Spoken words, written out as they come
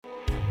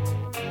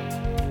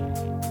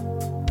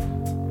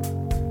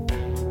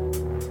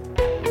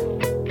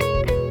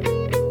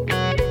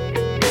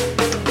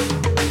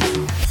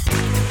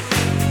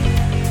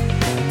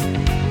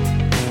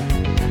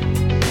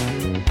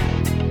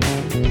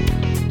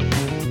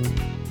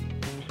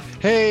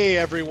Hey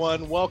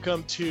everyone,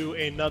 welcome to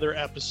another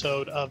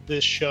episode of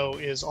This Show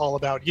is All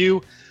About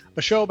You,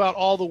 a show about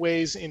all the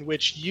ways in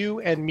which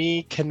you and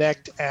me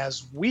connect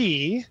as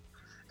we,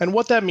 and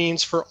what that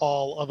means for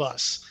all of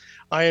us.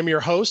 I am your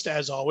host,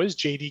 as always,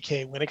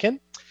 JDK Winnikin.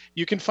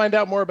 You can find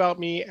out more about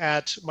me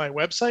at my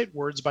website,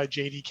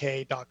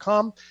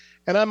 wordsbyjdk.com,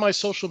 and on my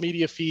social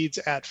media feeds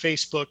at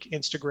Facebook,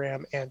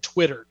 Instagram, and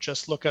Twitter.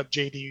 Just look up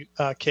JDK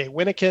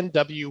Winnikin,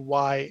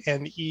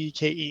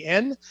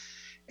 Wynneken.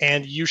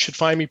 And you should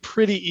find me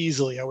pretty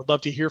easily. I would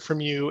love to hear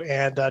from you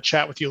and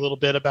chat with you a little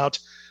bit about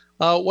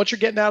what you're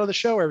getting out of the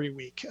show every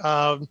week. It's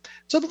a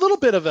little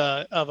bit of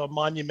a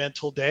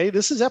monumental day.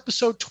 This is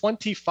episode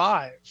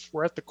 25.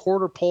 We're at the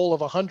quarter pole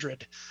of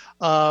 100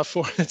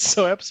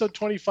 so episode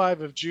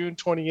 25 of June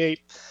 28,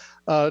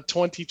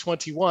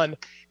 2021.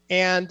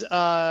 And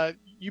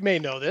you may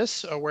know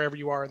this wherever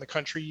you are in the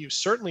country. You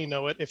certainly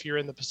know it if you're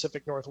in the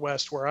Pacific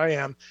Northwest where I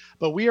am.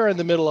 But we are in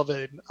the middle of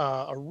a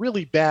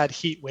really bad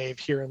heat wave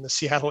here in the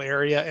Seattle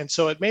area. And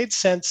so it made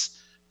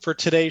sense for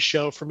today's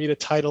show for me to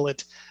title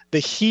it The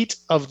Heat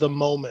of the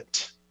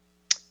Moment.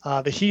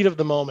 The Heat of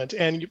the Moment.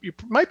 And you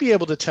might be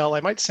able to tell,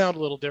 I might sound a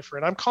little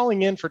different. I'm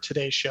calling in for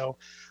today's show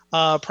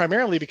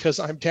primarily because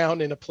I'm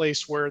down in a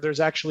place where there's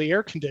actually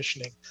air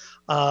conditioning.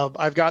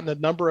 I've gotten a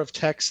number of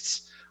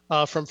texts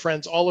from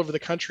friends all over the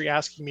country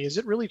asking me, is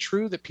it really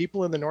true that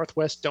people in the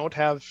Northwest don't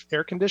have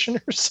air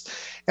conditioners?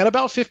 And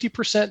about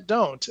 50%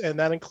 don't, and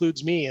that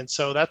includes me. And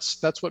so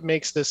that's what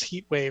makes this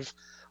heat wave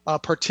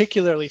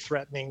particularly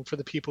threatening for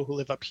the people who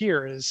live up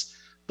here, is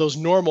those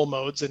normal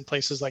modes in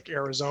places like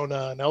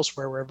Arizona and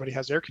elsewhere where everybody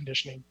has air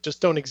conditioning just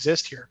don't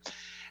exist here.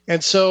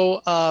 And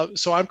so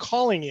I'm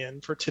calling in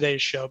for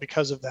today's show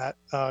because of that,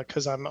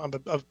 because I'm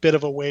a bit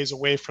of a ways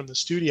away from the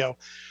studio.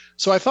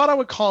 So I thought I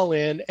would call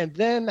in and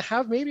then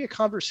have maybe a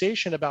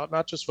conversation about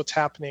not just what's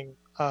happening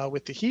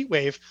with the heat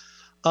wave,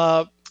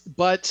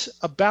 but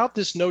about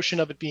this notion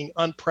of it being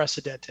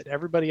unprecedented.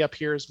 Everybody up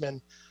here has been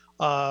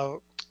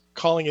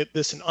calling it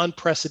this an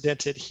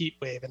unprecedented heat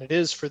wave, and it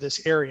is for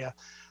this area.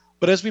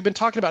 But as we've been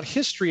talking about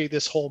history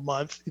this whole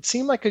month, it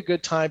seemed like a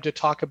good time to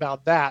talk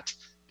about that,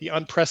 the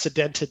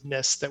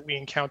unprecedentedness that we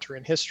encounter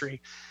in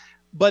history.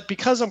 But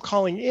because I'm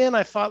calling in,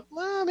 I thought,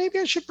 well, maybe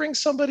I should bring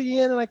somebody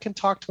in and I can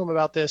talk to him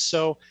about this.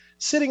 So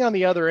sitting on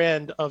the other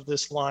end of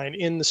this line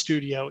in the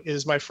studio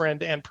is my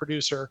friend and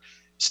producer,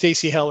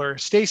 Stacy Heller.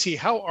 Stacy,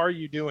 how are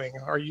you doing?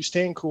 Are you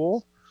staying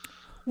cool?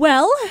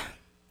 Well,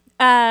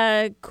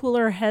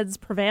 cooler heads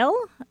prevail.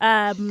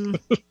 I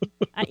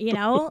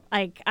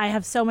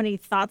have so many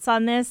thoughts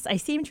on this. I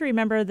seem to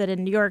remember that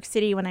in New York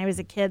City when I was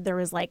a kid, there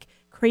was like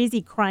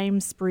crazy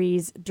crime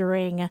sprees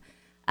during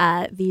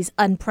these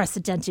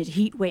unprecedented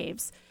heat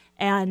waves.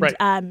 And right.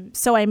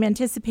 So I'm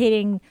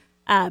anticipating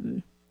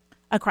a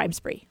crime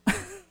spree.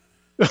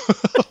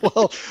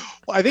 Well,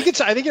 I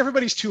think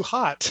everybody's too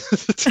hot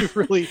to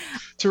really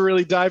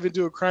dive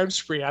into a crime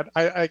spree.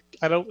 I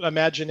don't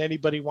imagine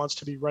anybody wants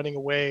to be running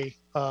away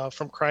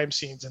from crime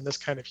scenes in this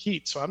kind of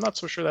heat. So I'm not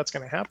so sure that's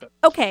going to happen.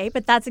 Okay,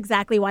 but that's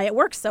exactly why it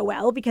works so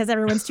well, because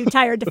everyone's too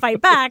tired to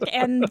fight back,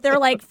 and they're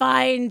like,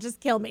 "Fine,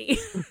 just kill me."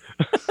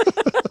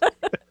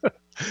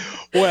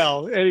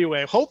 Well,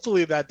 anyway,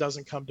 hopefully that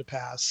doesn't come to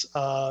pass.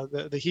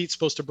 The heat's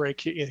supposed to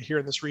break here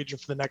in this region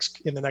for the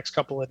next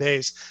couple of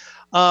days.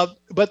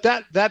 But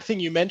that thing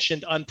you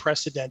mentioned,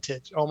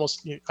 unprecedented,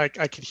 almost I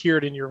could hear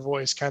it in your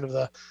voice, kind of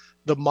the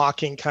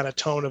mocking kind of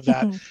tone of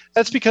that. Mm-hmm.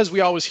 That's because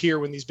we always hear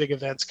when these big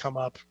events come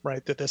up,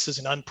 right, that this is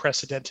an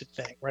unprecedented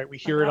thing, right? We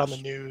hear it on the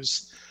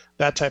news,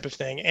 that type of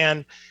thing.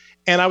 And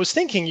I was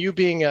thinking, you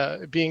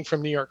being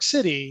from New York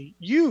City,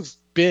 you've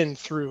been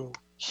through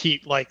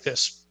heat like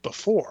this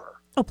before.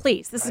 Oh,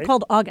 please. This is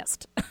called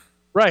August.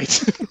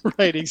 Right.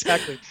 Right.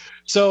 Exactly.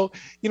 So,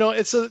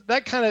 it's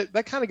that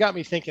kind of got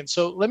me thinking.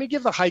 So let me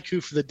give the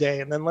haiku for the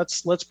day, and then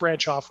let's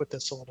branch off with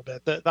this a little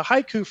bit. The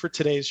haiku for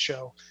today's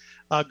show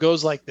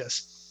goes like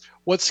this.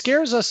 What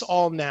scares us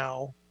all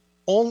now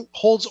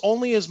holds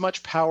only as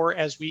much power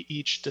as we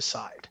each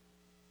decide.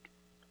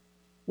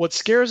 What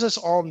scares us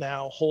all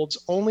now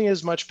holds only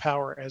as much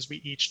power as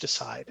we each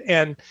decide.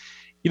 And,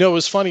 it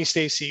was funny,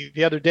 Stacy,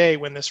 the other day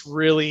when this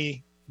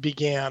really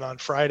began on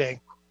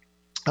Friday,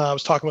 I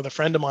was talking with a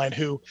friend of mine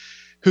who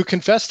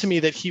confessed to me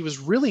that he was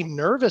really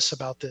nervous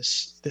about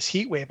this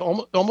heat wave,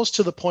 almost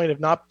to the point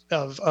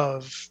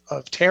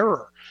of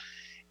terror.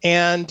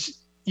 And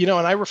and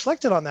I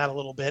reflected on that a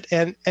little bit,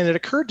 and it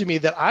occurred to me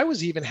that I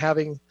was even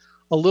having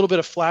a little bit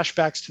of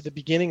flashbacks to the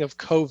beginning of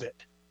COVID.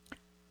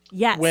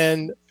 Yes.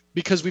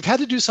 Because we've had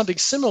to do something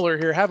similar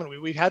here, haven't we?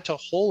 We've had to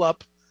hole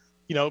up,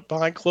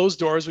 behind closed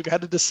doors. We've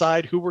had to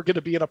decide who we're going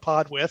to be in a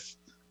pod with.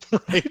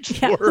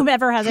 Right? Yeah,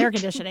 whomever has air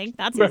conditioning.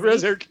 That's whoever easy.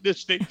 has air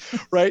conditioning,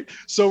 right?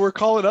 So we're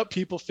calling up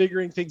people,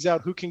 figuring things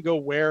out, who can go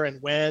where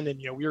and when.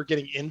 And we were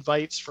getting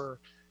invites for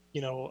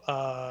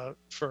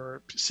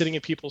sitting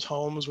in people's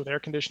homes with air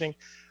conditioning.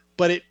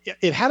 But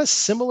it had a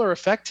similar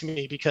effect to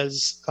me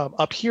because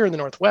up here in the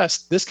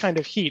Northwest, this kind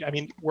of heat, I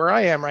mean, where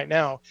I am right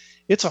now,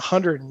 it's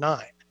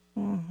 109.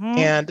 Mm-hmm.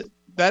 And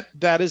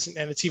that isn't,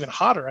 and it's even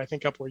hotter, I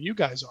think, up where you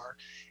guys are.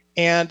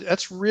 And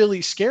that's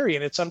really scary.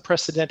 And it's an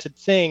unprecedented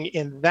thing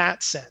in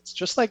that sense,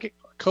 just like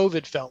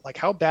COVID felt like,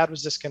 how bad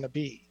was this going to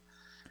be?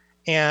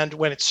 And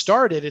when it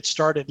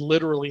started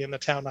literally in the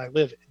town I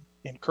live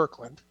in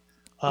Kirkland,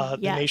 the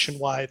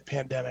nationwide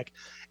pandemic.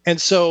 And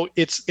so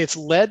it's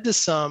led to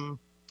some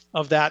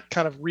of that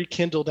kind of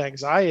rekindled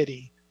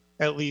anxiety,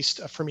 at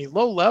least for me,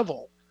 low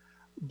level.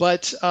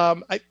 But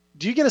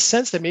do you get a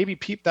sense that maybe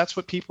that's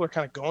what people are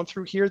kind of going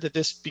through here,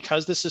 that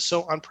because this is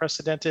so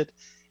unprecedented,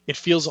 it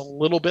feels a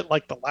little bit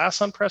like the last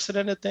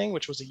unprecedented thing,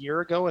 which was a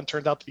year ago and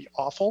turned out to be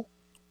awful?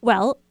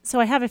 Well, so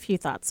I have a few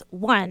thoughts.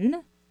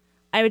 One,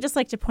 I would just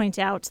like to point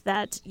out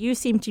that you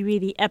seem to be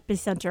the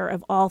epicenter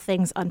of all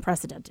things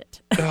unprecedented.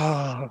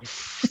 Oh,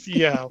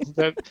 yeah.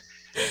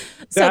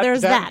 So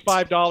there's that.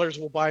 $5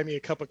 will buy me a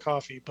cup of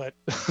coffee, but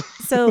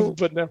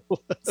but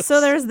nevertheless.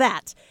 So there's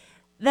that.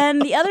 Then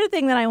the other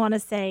thing that I want to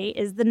say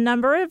is the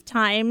number of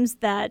times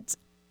that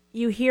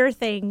you hear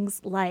things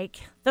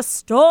like the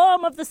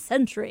storm of the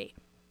century,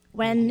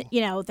 when,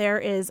 there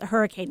is a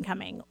hurricane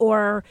coming,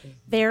 or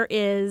there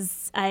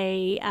is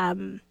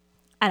anything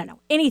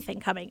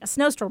coming, a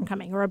snowstorm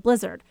coming, or a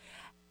blizzard.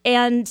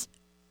 And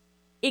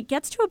it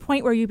gets to a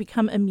point where you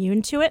become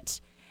immune to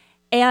it.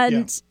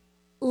 And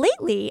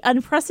lately,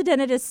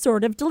 unprecedented is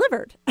sort of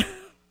delivered.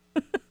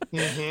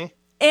 Mm-hmm.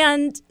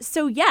 And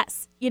so,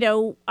 yes,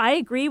 I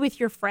agree with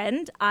your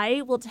friend.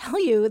 I will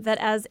tell you that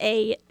as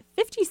a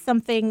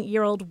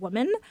 50-something-year-old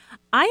woman,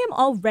 I am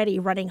already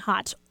running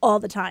hot all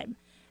the time.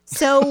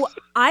 So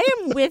I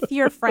am with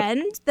your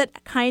friend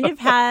that kind of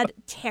had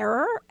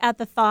terror at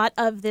the thought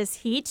of this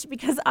heat,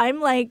 because I'm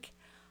like,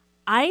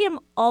 I am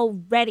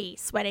already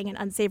sweating in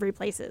unsavory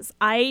places.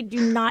 I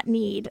do not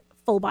need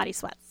full body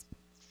sweats.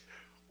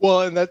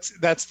 Well, and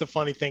that's the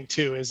funny thing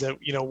too, is that,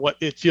 what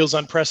it feels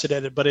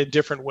unprecedented, but in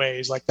different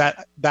ways. Like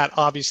that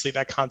obviously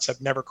that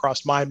concept never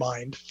crossed my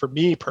mind for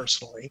me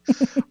personally,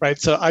 right?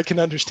 So I can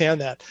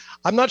understand that.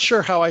 I'm not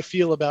sure how I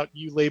feel about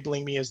you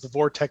labeling me as the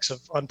vortex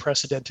of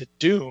unprecedented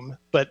doom,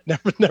 but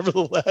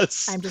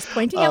nevertheless. I'm just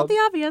pointing out the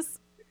obvious.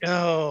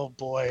 Oh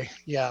boy,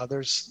 yeah.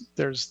 There's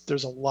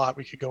a lot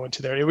we could go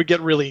into there. It would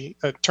get really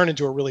turn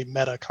into a really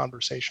meta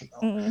conversation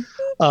though.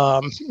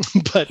 Mm-hmm.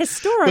 But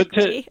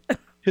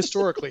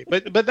historically.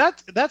 but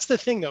that's the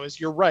thing though, is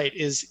you're right,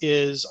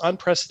 is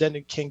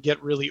unprecedented can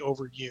get really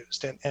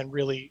overused and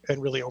really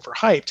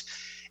overhyped,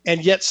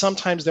 and yet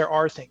sometimes there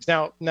are things.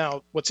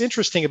 Now what's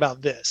interesting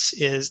about this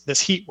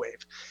heat wave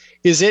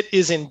is it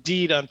is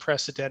indeed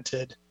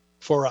unprecedented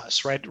for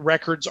us, right?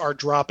 Records are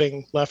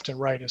dropping left and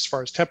right as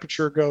far as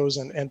temperature goes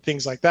and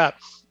things like that.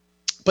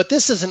 But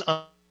this isn't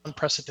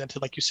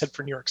unprecedented, like you said,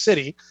 for New York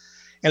City,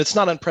 and it's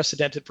not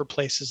unprecedented for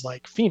places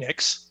like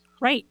Phoenix.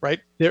 Right.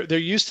 They're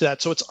used to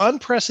that. So it's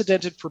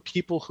unprecedented for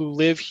people who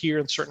live here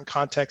in certain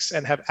contexts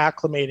and have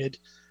acclimated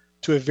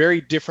to a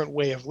very different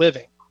way of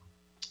living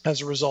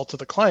as a result of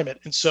the climate.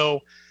 And so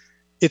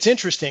it's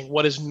interesting.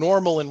 What is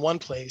normal in one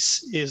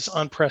place is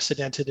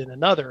unprecedented in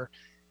another.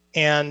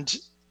 And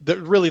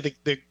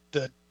the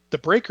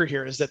breaker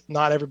here is that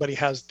not everybody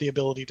has the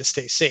ability to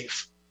stay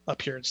safe up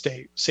here and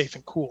stay safe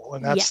and cool.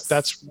 And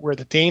that's where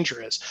the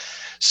danger is.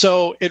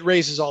 So it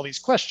raises all these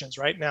questions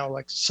right now,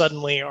 like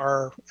suddenly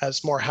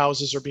as more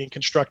houses are being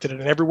constructed,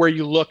 and everywhere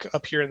you look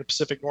up here in the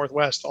Pacific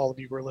Northwest, all of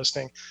you who are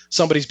listening,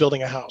 somebody's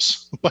building a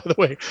house, by the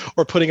way,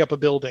 or putting up a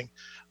building.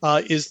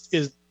 Are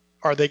they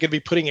going to be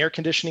putting air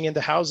conditioning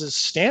into houses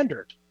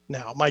standard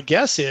now? My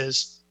guess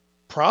is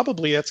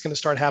probably that's going to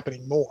start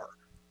happening more,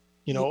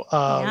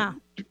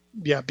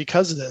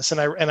 because of this.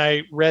 And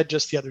I read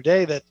just the other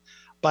day that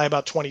by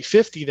about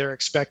 2050, they're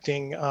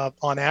expecting,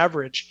 on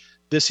average,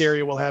 this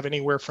area will have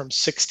anywhere from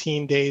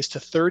 16 days to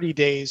 30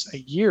 days a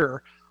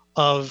year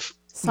of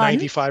sun?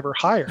 95 or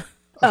higher.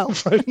 Oh,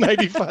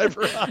 95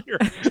 or higher.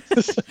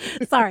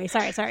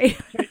 Sorry.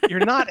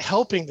 You're not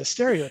helping the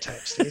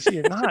stereotypes, Stacey.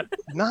 You're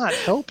not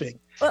helping.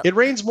 Well, it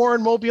rains more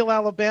in Mobile,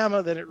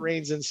 Alabama than it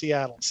rains in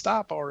Seattle.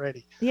 Stop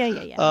already.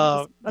 Yeah.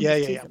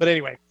 But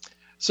anyway,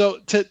 so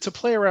to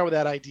play around with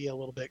that idea a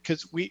little bit,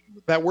 because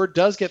that word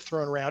does get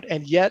thrown around,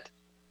 and yet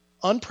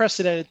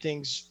unprecedented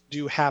things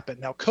do happen.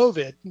 Now,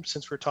 COVID,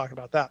 since we're talking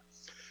about that,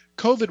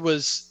 COVID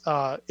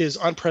is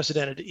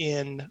unprecedented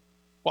in,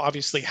 well,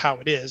 obviously how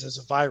it is as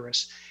a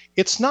virus.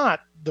 It's not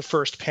the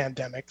first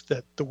pandemic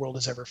that the world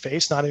has ever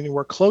faced, not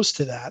anywhere close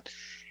to that.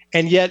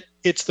 And yet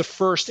it's the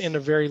first in a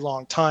very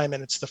long time,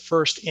 and it's the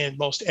first in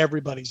most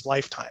everybody's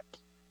lifetime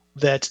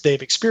that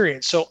they've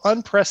experienced. So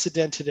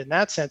unprecedented in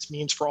that sense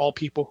means for all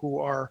people who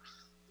are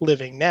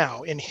living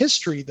now. In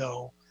history,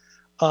 though,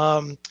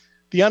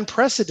 the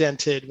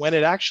unprecedented, when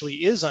it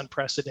actually is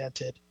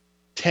unprecedented,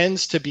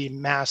 tends to be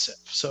massive.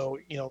 So,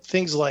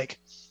 things like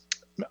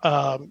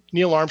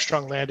Neil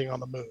Armstrong landing on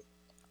the moon.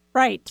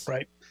 Right.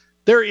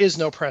 There is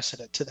no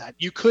precedent to that.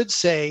 You could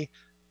say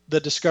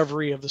the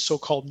discovery of the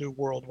so-called New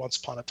World once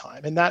upon a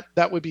time, and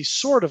that would be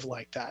sort of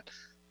like that,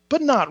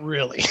 but not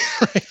really.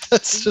 Right?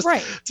 That's just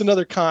It's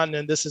another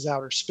continent. This is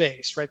outer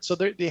space, right? So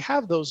they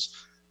have those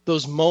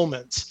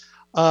moments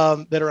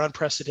that are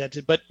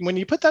unprecedented. But when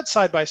you put that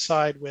side by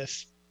side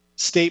with,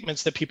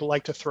 statements that people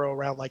like to throw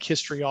around, like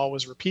history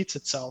always repeats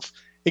itself.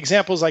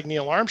 Examples like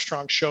Neil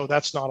Armstrong show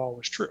that's not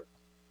always true,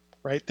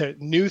 right?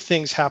 New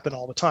things happen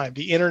all the time.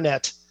 The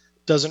internet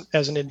doesn't,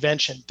 as an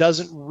invention,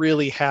 doesn't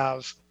really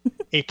have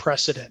a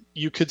precedent.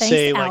 You could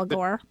say Al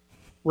Gore.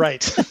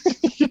 Right.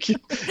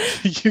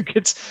 you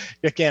could,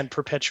 again,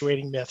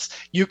 perpetuating myths.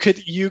 You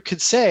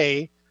could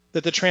say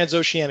that the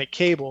transoceanic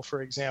cable,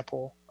 for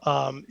example,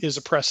 is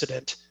a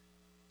precedent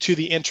to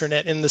the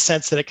internet in the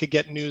sense that it could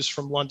get news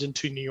from London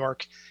to New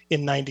York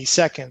in 90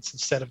 seconds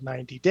instead of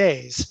 90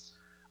 days.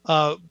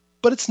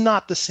 But it's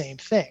not the same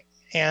thing.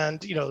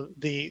 And,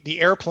 the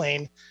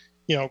airplane,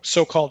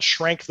 so-called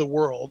shrank the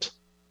world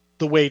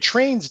the way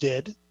trains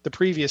did the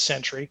previous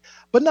century,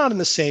 but not in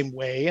the same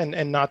way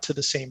and not to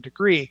the same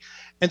degree.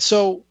 And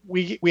so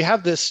we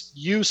have this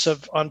use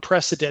of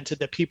unprecedented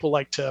that people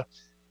like to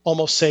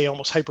almost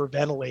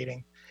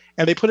hyperventilating.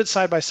 And they put it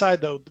side by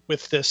side, though,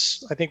 with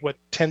this, I think what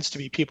tends to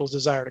be people's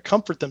desire to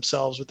comfort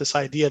themselves with this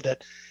idea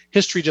that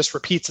history just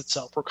repeats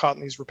itself. We're caught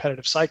in these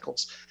repetitive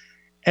cycles.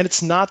 And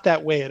it's not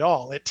that way at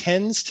all. It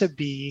tends to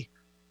be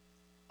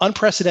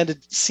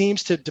unprecedented,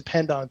 seems to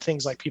depend on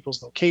things like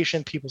people's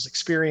location, people's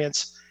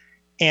experience.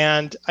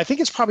 And I think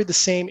it's probably the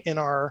same in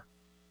our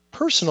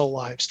personal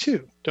lives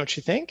too, don't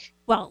you think?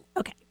 Well,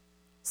 okay.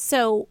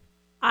 So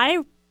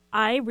I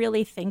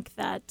really think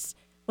that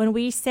when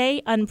we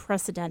say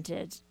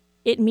unprecedented,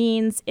 it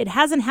means it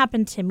hasn't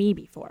happened to me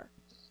before.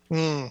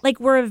 Like,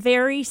 we're a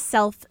very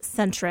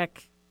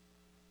self-centric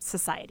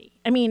society.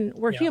 I mean,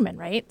 we're human,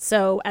 right?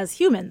 So as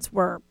humans,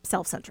 we're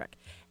self-centric.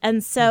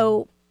 And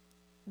so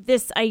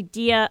this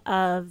idea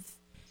of,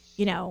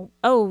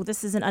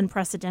 this is an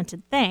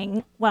unprecedented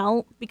thing.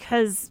 Well,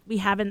 because we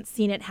haven't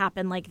seen it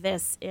happen like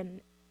this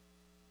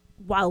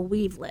while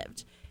we've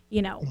lived,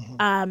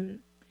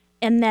 and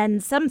then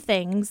some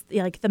things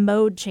like the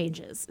mode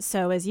changes.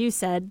 So as you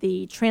said,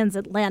 the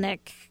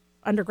transatlantic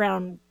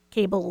underground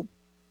cable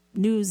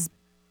news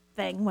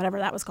thing, whatever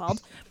that was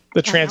called.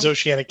 The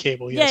transoceanic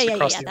cable, yes. Yeah,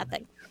 that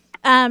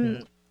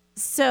thing.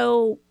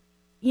 So,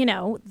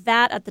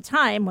 that at the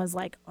time was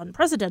like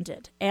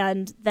unprecedented.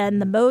 And then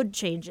the mode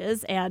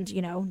changes and,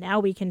 now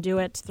we can do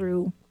it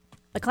through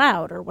the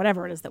cloud or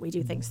whatever it is that we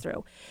do things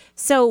through.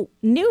 So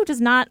new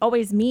does not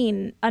always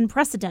mean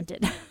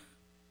unprecedented.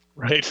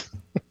 Right.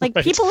 Like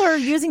right. People are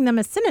using them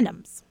as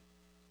synonyms.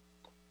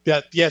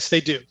 Yeah. Yes,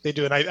 they do. They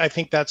do. And I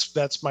think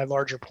that's my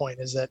larger point,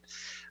 is that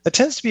it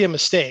tends to be a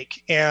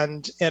mistake.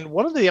 And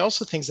one of the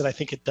also things that I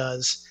think it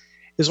does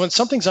is when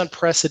something's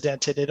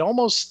unprecedented, it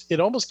almost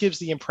gives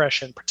the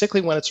impression,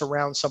 particularly when it's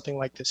around something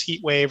like this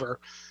heat wave or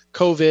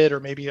COVID or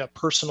maybe a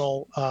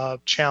personal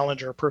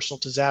challenge or a personal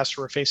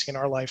disaster we're facing in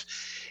our life,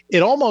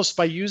 it almost,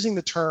 by using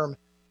the term,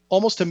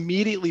 almost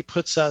immediately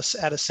puts us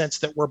at a sense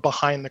that we're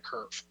behind the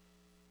curve,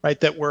 right?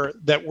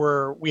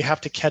 That we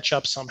have to catch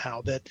up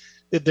somehow, that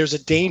there's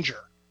a danger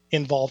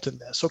involved in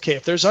this. Okay,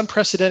 if there's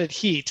unprecedented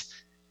heat,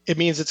 it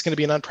means it's going to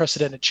be an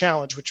unprecedented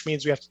challenge, which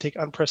means we have to take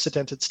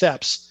unprecedented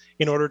steps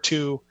in order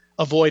to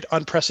avoid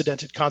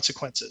unprecedented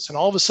consequences. And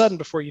all of a sudden,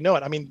 before you know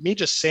it, I mean, me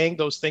just saying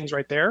those things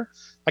right there,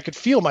 I could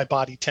feel my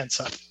body tense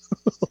up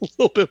a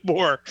little bit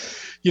more.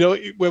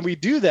 When we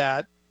do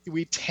that,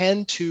 we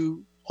tend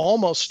to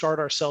almost start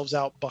ourselves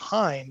out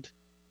behind,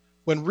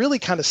 when really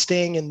kind of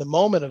staying in the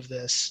moment of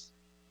this.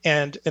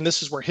 And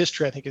this is where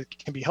history, I think, it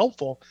can be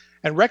helpful,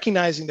 and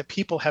recognizing that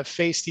people have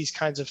faced these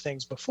kinds of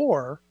things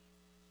before,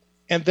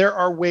 and there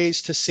are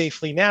ways to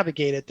safely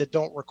navigate it that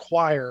don't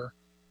require,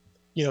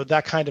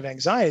 that kind of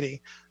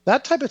anxiety.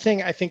 That type of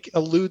thing, I think,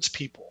 eludes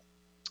people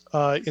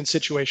in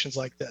situations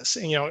like this.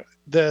 And,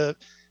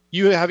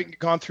 you having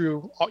gone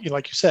through,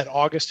 like you said,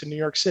 August in New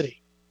York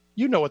City,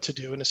 you know what to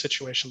do in a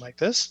situation like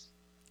this.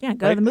 Yeah,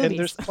 go to the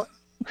movies.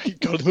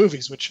 Go to the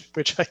movies,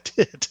 which I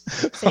did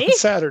on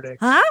Saturday.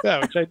 Huh? Yeah,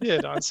 which I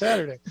did on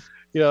Saturday.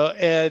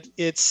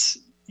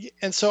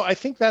 And so I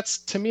think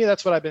to me,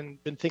 that's what I've been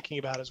thinking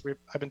about as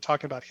I've been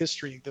talking about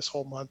history this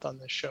whole month on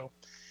this show,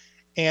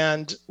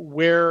 and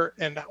where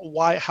and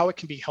why, how it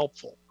can be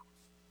helpful.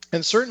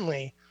 And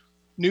certainly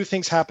new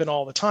things happen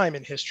all the time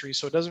in history,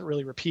 so it doesn't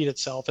really repeat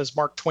itself. As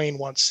Mark Twain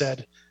once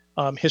said,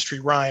 history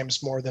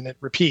rhymes more than it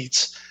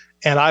repeats.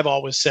 And I've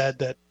always said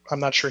that I'm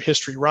not sure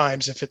history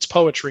rhymes. If it's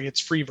poetry, it's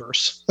free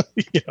verse.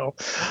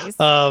 There's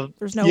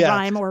no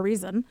rhyme or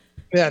reason.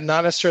 Yeah,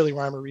 not necessarily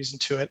rhyme or reason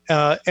to it.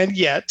 And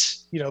yet,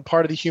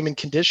 part of the human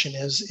condition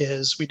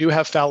is we do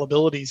have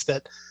fallibilities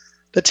that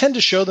tend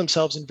to show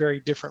themselves in very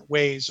different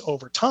ways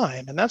over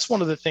time. And that's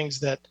one of the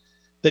things that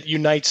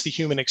unites the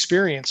human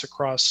experience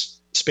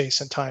across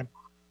space and time.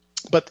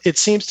 But it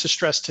seems to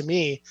stress to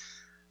me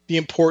the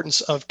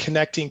importance of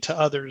connecting to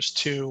others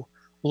to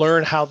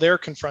learn how they're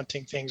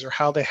confronting things or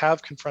how they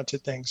have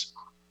confronted things.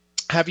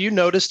 Have you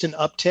noticed an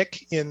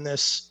uptick in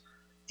this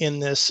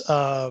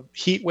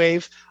heat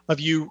wave of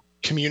you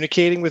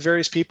communicating with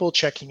various people,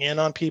 checking in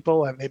on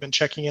people? Have they been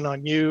checking in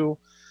on you?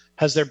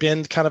 Has there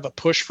been kind of a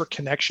push for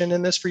connection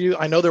in this for you?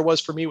 I know there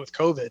was for me with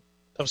COVID.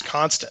 That was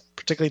constant,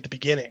 particularly at the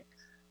beginning.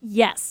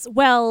 Yes.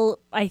 Well,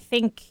 I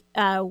think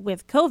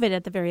with COVID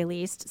at the very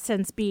least,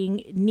 since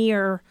being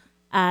near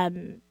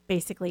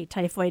basically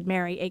Typhoid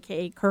Mary,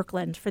 aka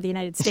Kirkland for the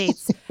United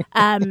States,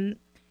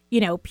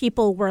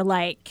 people were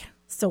like,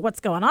 so what's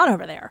going on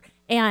over there?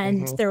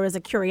 And there was a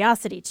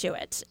curiosity to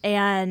it.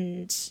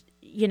 And,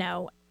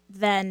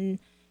 then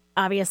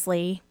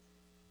obviously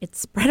it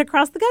spread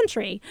across the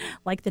country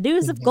like the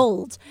news of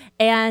gold.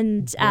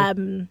 And,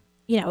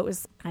 it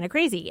was kind of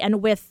crazy.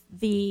 And with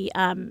the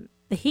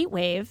heat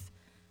wave,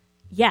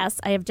 yes,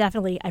 I've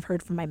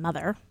heard from my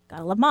mother,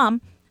 gotta love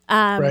mom,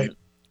 right.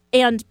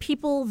 And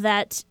people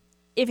that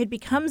if it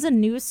becomes a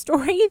news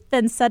story,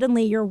 then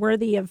suddenly you're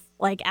worthy of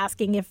like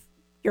asking if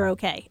you're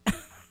okay.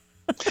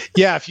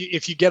 Yeah,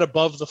 if you get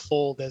above the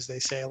fold, as they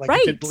say, like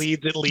if it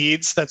bleeds, it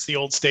leads. That's the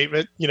old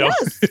statement,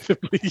 Yes, if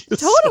it bleeds,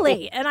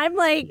 totally. And I'm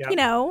like,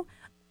 I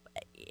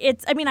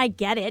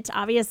get it.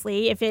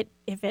 Obviously, if it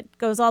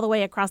goes all the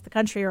way across the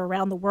country or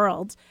around the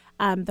world,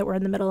 that we're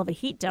in the middle of a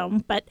heat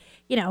dome. But,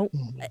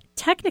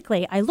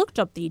 technically, I looked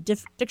up the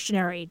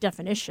dictionary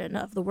definition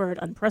of the word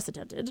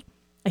unprecedented.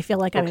 I feel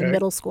like I'm in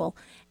middle school.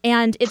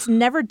 And it's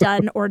never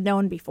done or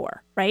known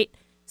before, right?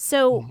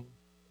 So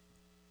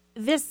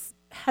this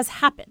has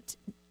happened.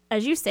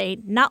 As you say,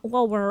 not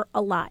while we're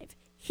alive.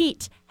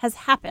 Heat has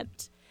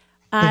happened.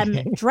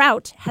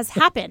 Drought has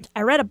happened.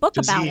 I read a book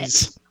about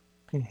it.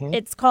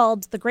 It's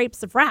called The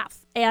Grapes of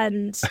Wrath.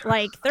 And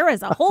there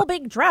was a whole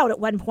big drought at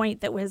one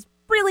point that was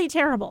really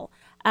terrible.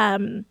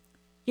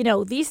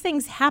 These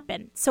things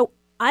happen. So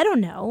I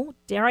don't know,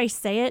 dare I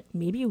say it,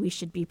 maybe we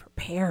should be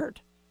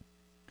prepared.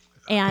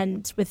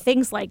 And with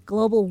things like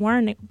global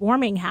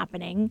warming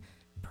happening,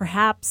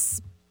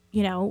 perhaps,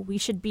 we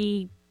should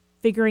be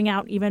figuring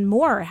out even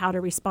more how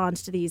to respond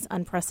to these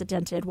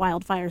unprecedented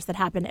wildfires that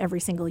happen every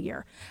single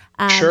year.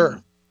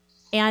 Sure.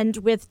 And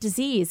with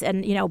disease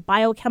and,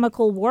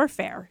 biochemical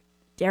warfare,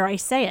 dare I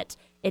say it,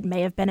 it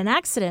may have been an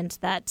accident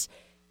that,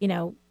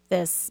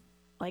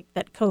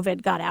 that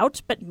COVID got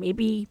out, but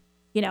maybe,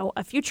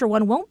 a future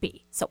one won't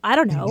be. So I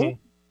don't know.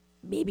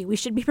 Maybe we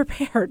should be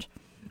prepared.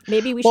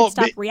 Maybe we should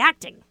stop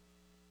reacting.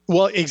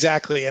 Well,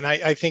 exactly. And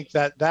I think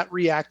that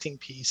reacting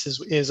piece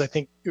is I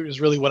think it was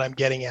really what I'm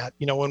getting at.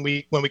 When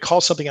we call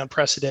something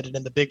unprecedented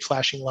and the big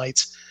flashing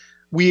lights,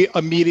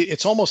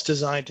 it's almost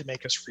designed to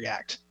make us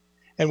react.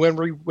 And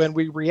when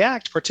we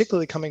react,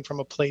 particularly coming from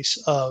a place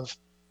of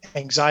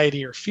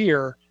anxiety or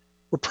fear,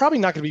 we're probably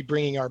not going to be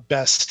bringing our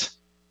best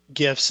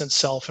gifts and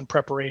self and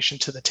preparation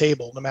to the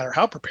table, no matter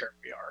how prepared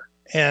we are.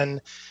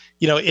 And,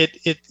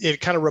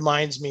 it kind of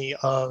reminds me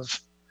of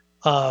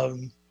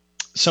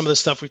some of the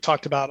stuff we've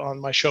talked about on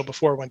my show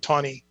before when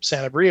Tawny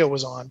Sanabria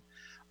was on,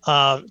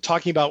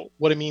 talking about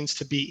what it means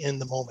to be in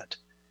the moment.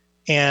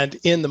 And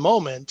in the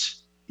moment,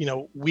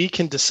 we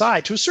can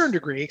decide to a certain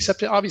degree,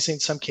 except obviously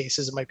in some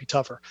cases it might be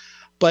tougher,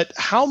 but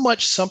how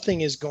much something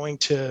is going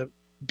to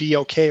be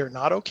okay or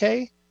not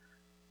okay,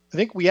 I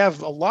think we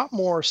have a lot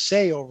more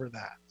say over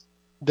that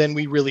than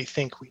we really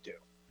think we do.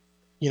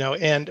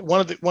 And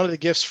one of the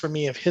gifts for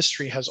me of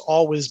history has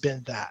always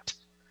been that.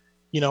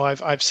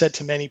 I've said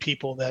to many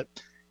people that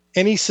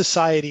any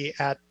society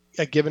at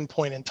a given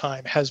point in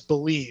time has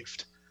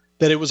believed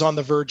that it was on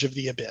the verge of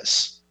the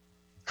abyss,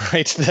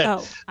 right?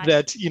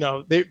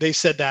 They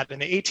said that in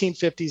the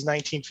 1850s,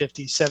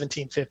 1950s,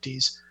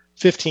 1750s,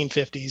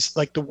 1550s,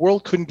 like the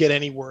world couldn't get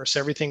any worse.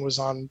 Everything was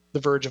on the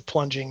verge of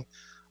plunging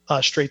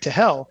straight to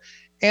hell.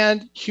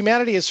 And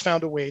humanity has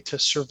found a way to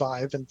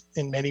survive and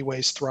in many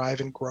ways thrive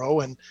and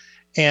grow.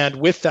 And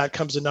with that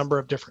comes a number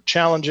of different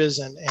challenges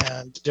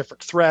and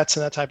different threats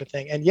and that type of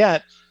thing. And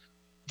yet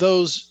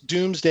those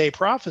doomsday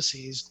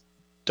prophecies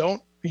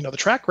don't, the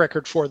track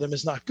record for them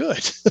is not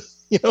good.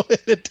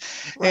 Right.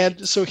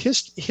 And so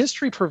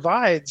history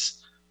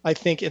provides, I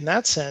think, in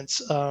that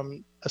sense,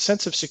 a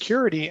sense of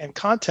security and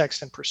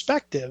context and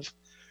perspective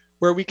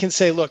where we can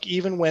say, look,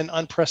 even when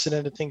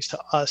unprecedented things to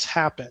us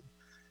happen,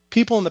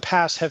 people in the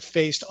past have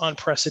faced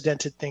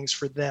unprecedented things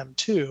for them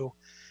too,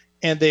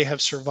 and they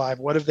have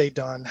survived. What have they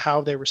done? How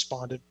have they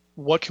responded?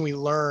 What can we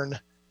learn?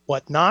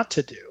 What not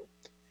to do?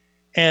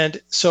 And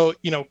so,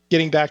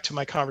 getting back to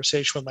my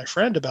conversation with my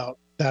friend about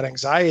that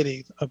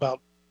anxiety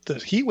about the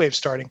heat wave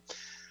starting,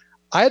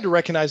 I had to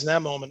recognize in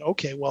that moment,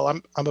 okay, well,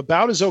 I'm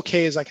about as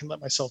okay as I can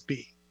let myself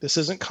be. This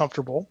isn't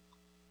comfortable.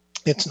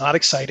 It's not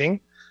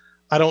exciting.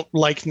 I don't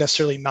like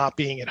necessarily not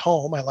being at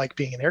home. I like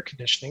being in air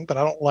conditioning, but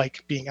I don't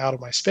like being out of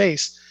my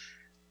space.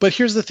 But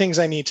here's the things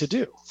I need to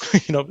do.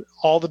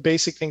 All the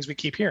basic things we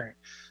keep hearing: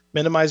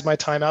 minimize my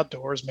time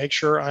outdoors, make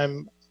sure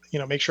I'm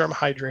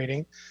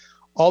hydrating,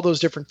 all those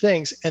different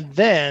things. And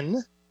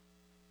then,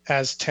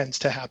 as tends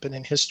to happen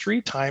in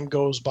history, time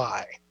goes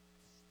by,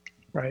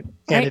 right?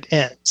 And it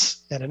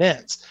ends.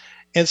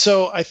 And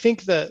so I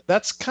think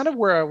that's kind of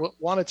where I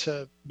wanted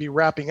to be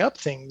wrapping up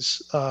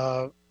things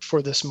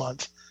for this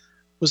month,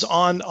 was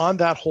on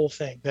that whole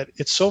thing, that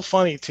it's so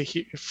funny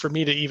for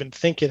me to even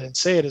think it and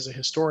say it as a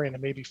historian,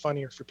 and maybe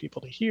funnier for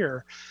people to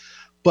hear.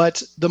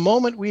 But the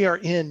moment we are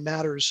in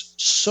matters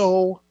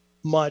so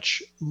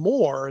much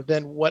more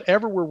than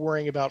whatever we're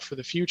worrying about for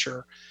the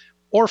future,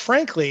 or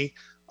frankly,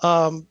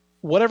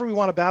 whatever we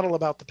want to battle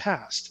about the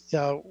past.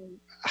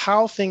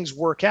 How things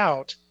work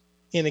out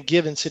in a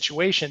given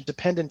situation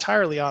depend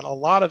entirely on a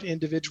lot of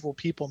individual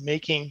people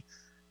making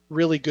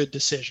really good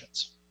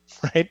decisions,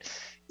 right?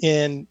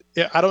 And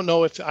I don't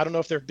know if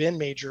there have been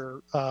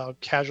major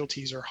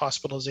casualties or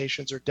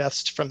hospitalizations or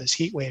deaths from this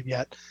heat wave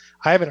yet.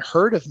 I haven't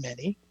heard of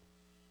many.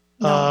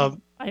 No,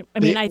 I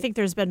mean, I think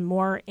there's been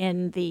more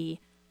in the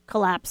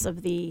collapse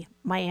of the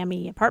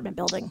Miami apartment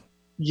building.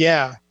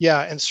 Yeah,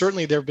 and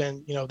certainly there've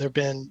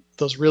been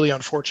those really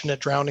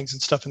unfortunate drownings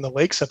and stuff in the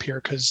lakes up here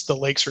because the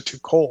lakes are too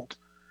cold,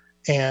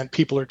 and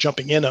people are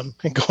jumping in them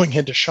and going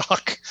into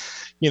shock.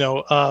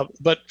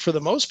 But for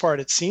the most part,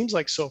 it seems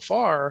like so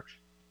far,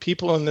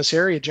 people in this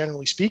area,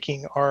 generally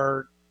speaking,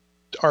 are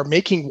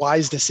making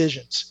wise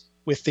decisions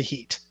with the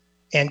heat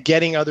and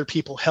getting other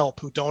people help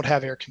who don't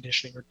have air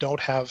conditioning or don't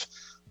have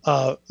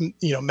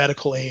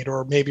medical aid,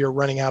 or maybe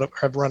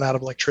have run out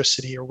of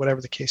electricity, or whatever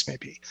the case may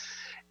be.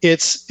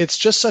 It's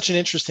just such an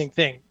interesting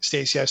thing,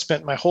 Stacy. I've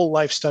spent my whole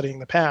life studying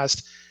the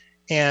past,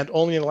 and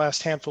only in the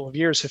last handful of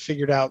years have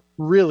figured out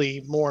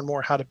really more and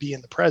more how to be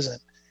in the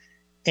present.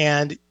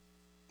 And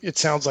it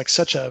sounds like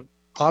such a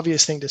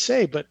obvious thing to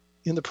say, but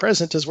in the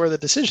present is where the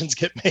decisions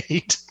get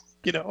made,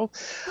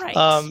 right.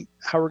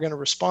 How we're going to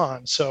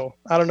respond. So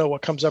I don't know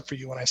what comes up for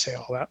you when I say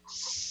all that.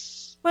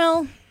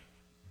 Well,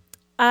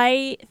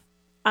 I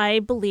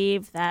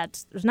believe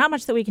that there's not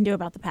much that we can do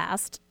about the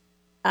past.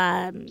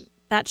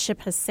 That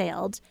ship has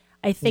sailed.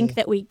 I think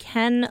that we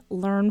can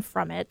learn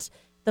from it.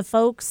 The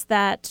folks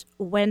that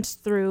went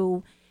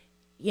through,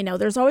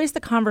 there's always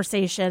the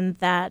conversation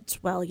that,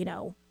 well,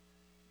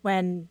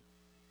 when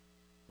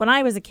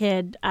I was a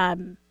kid,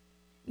 things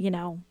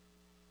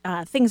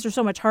are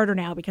so much harder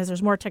now because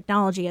there's more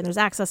technology and there's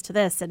access to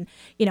this and,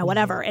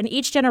 whatever. And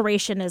each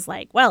generation is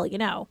like, well,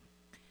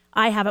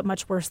 I have it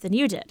much worse than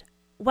you did.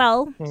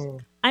 Well,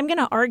 I'm going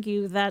to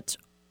argue that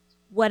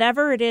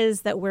whatever it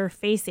is that we're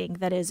facing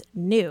that is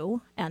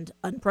new and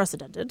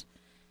unprecedented,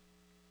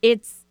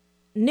 it's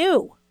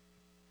new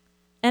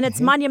and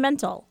it's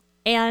monumental,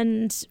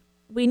 and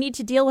we need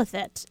to deal with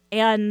it.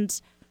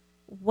 And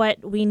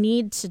what we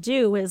need to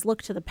do is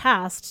look to the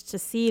past to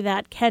see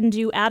that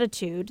can-do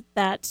attitude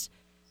that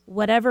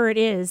whatever it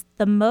is,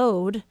 the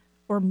mode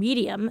or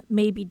medium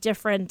may be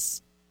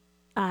different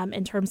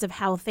in terms of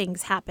how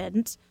things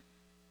happened,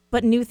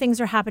 but new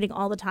things are happening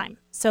all the time.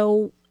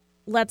 So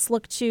let's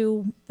look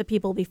to the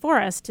people before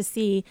us to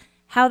see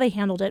how they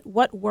handled it,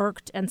 what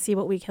worked, and see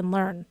what we can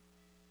learn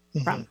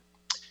from.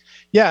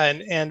 Yeah,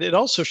 and it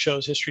also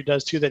shows, history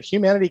does too, that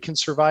humanity can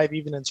survive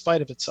even in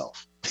spite of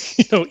itself.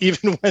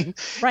 Even when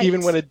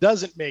it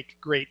doesn't make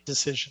great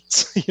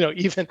decisions.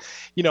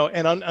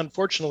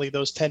 Unfortunately,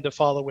 those tend to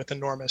follow with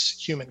enormous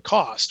human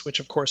cost, which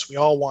of course we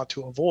all want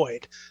to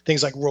avoid.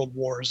 Things like world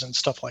wars and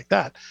stuff like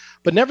that.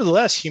 But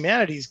nevertheless,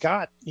 humanity's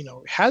got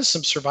has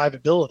some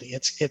survivability.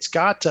 It's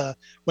got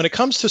when it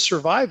comes to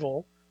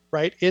survival,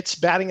 right? It's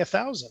batting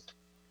 1,000.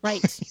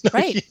 Right.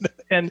 Right.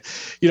 And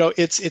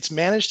it's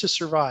managed to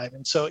survive,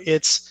 and so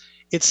it's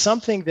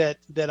something that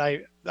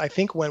I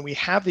think when we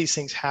have these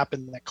things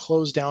happen that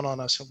close down on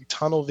us and we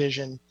tunnel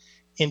vision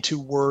into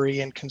worry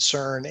and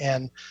concern,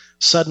 and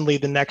suddenly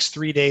the next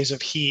 3 days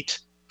of heat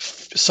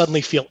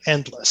suddenly feel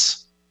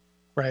endless,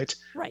 right?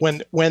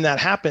 When that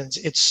happens,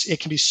 it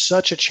can be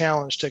such a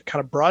challenge to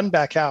kind of broaden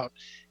back out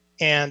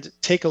and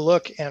take a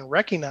look and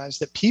recognize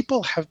that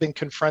people have been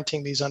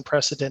confronting these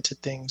unprecedented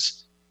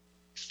things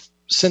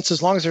since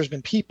as long as there's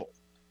been people.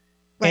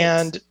 Right.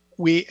 And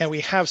we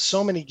have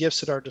so many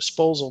gifts at our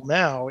disposal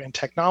now in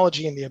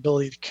technology and the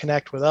ability to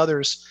connect with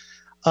others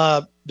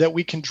that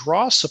we can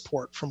draw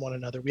support from one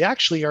another. We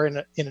actually are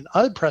in an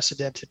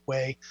unprecedented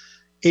way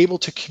able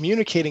to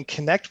communicate and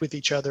connect with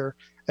each other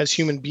as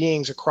human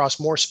beings across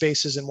more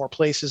spaces and more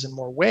places and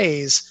more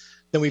ways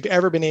than we've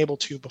ever been able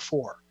to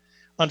before.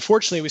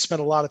 Unfortunately, we spend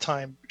a lot of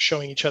time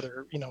showing each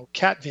other,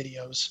 cat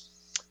videos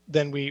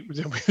than we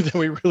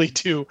really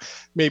do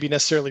maybe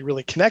necessarily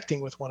really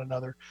connecting with one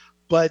another.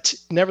 But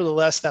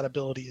nevertheless, that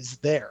ability is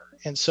there.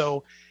 And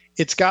so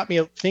it's got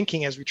me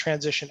thinking, as we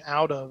transition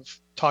out of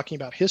talking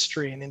about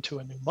history and into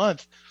a new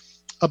month,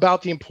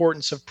 about the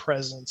importance of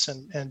presence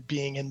and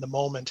being in the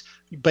moment,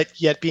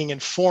 but yet being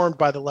informed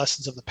by the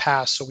lessons of the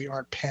past so we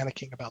aren't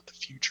panicking about the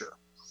future.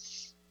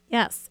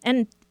 Yes.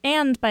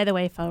 And by the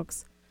way,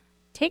 folks,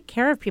 take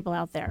care of people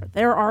out there.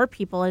 There are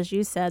people, as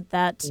you said,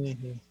 that,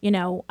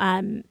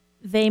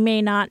 they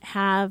may not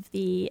have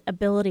the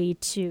ability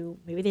to,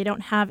 maybe they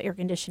don't have air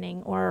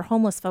conditioning, or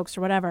homeless folks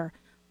or whatever.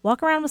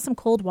 Walk around with some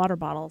cold water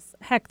bottles.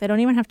 Heck, they don't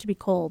even have to be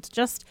cold.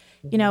 Just,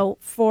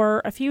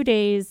 for a few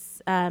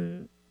days,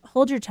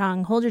 hold your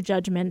tongue, hold your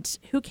judgment.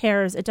 Who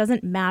cares? It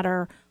doesn't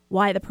matter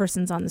why the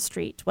person's on the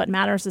street. What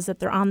matters is that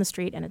they're on the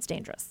street and it's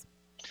dangerous.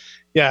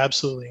 Yeah,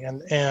 absolutely.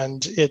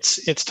 And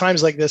it's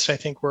times like this, I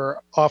think,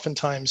 where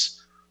oftentimes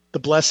the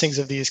blessings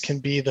of these can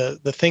be the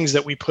things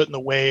that we put in the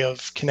way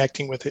of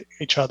connecting with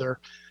each other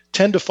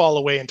tend to fall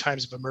away in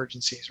times of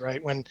emergencies,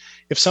 right?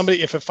 If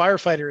a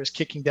firefighter is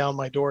kicking down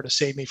my door to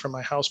save me from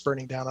my house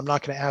burning down, I'm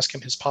not going to ask him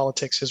his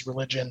politics, his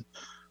religion,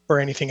 or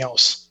anything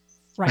else.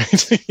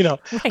 Right.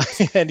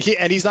 Right. And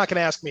he's not going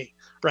to ask me,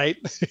 right?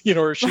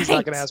 Or she's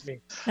not going to ask me.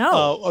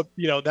 No.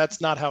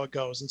 That's not how it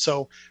goes. And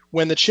so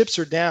when the chips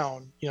are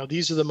down,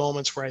 these are the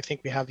moments where I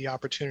think we have the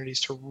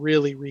opportunities to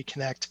really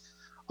reconnect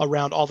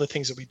around all the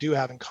things that we do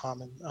have in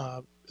common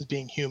as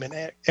being human.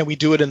 And we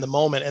do it in the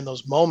moment, and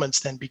those moments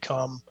then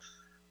become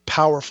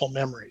powerful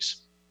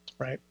memories,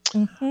 right?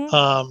 Mm-hmm.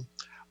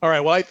 All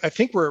right. Well, I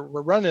think we're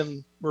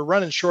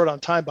running short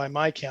on time by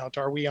my count.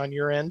 Are we on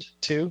your end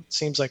too?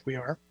 Seems like we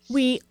are.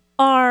 We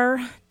are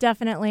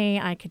definitely.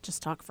 I could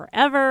just talk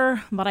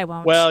forever, but I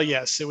won't. Well,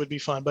 yes, it would be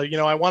fun. But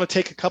I want to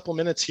take a couple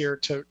minutes here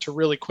to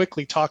really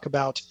quickly talk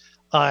about.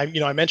 I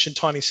mentioned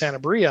Tawny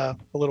Santabria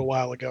a little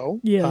while ago,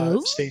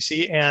 yes.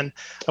 Stacy, and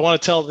I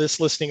want to tell this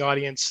listening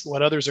audience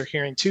what others are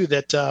hearing too,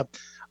 that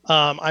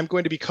I'm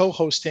going to be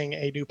co-hosting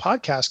a new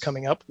podcast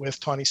coming up with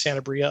Tawny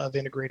Santabria of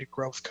Integrated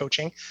Growth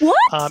Coaching.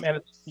 What?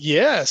 And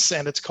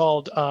it's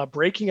called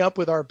Breaking Up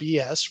with Our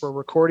BS. We're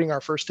recording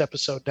our first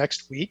episode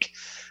next week,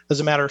 as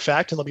a matter of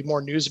fact, and there'll be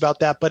more news about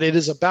that. But it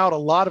is about a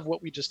lot of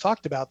what we just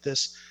talked about, the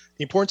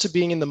importance of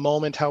being in the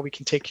moment, how we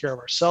can take care of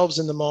ourselves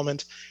in the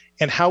moment,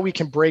 and how we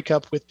can break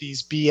up with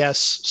these BS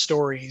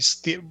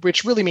stories,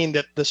 which really mean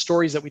that the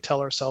stories that we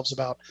tell ourselves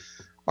about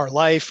our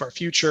life, our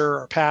future,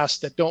 our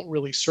past that don't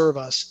really serve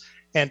us.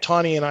 And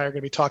Tawny and I are going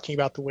to be talking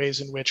about the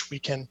ways in which we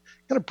can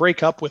kind of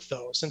break up with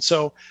those. And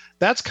so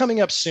that's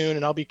coming up soon,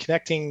 and I'll be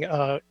connecting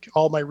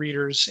all my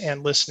readers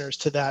and listeners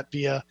to that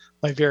via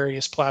my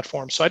various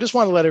platforms. So I just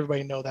want to let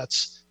everybody know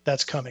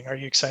that's coming. Are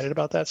you excited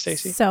about that,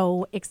 Stacy?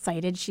 So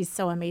excited. She's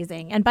so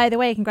amazing. And by the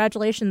way,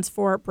 congratulations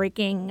for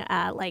breaking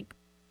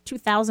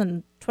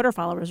 2,000 Twitter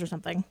followers or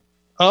something.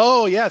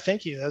 Oh yeah,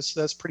 thank you.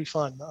 That's pretty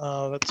fun.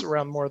 That's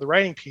around more of the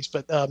writing piece,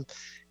 but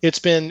it's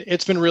been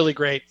really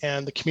great,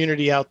 and the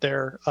community out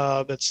there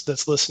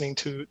that's listening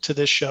to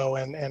this show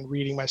and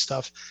reading my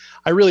stuff,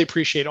 I really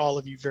appreciate all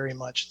of you very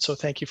much. So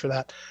thank you for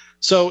that.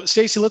 So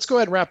Stacy, let's go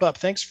ahead and wrap up.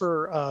 Thanks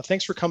for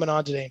coming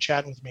on today and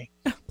chatting with me.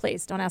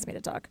 Please don't ask me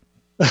to talk.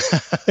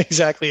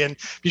 Exactly. And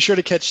be sure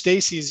to catch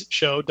Stacy's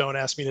show, Don't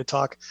Ask Me to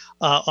Talk,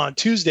 on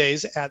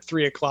Tuesdays at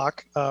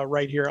 3:00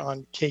 right here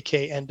on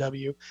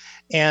KKNW.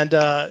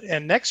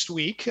 And next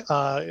week,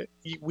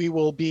 we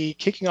will be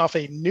kicking off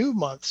a new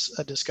month's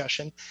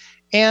discussion.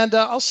 And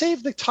I'll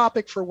save the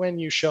topic for when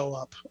you show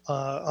up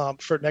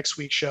for next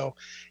week's show.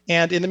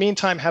 And in the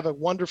meantime, have a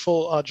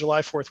wonderful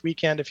July 4th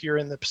weekend. If you're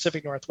in the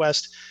Pacific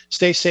Northwest,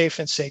 stay safe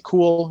and stay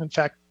cool. In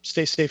fact,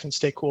 stay safe and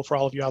stay cool for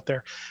all of you out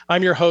there.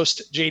 I'm your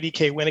host,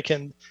 JDK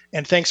Winnikin,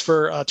 and thanks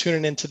for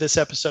tuning in to this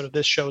episode of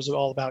This Show is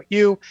All About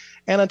You.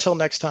 And until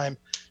next time,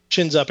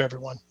 chins up,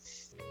 everyone.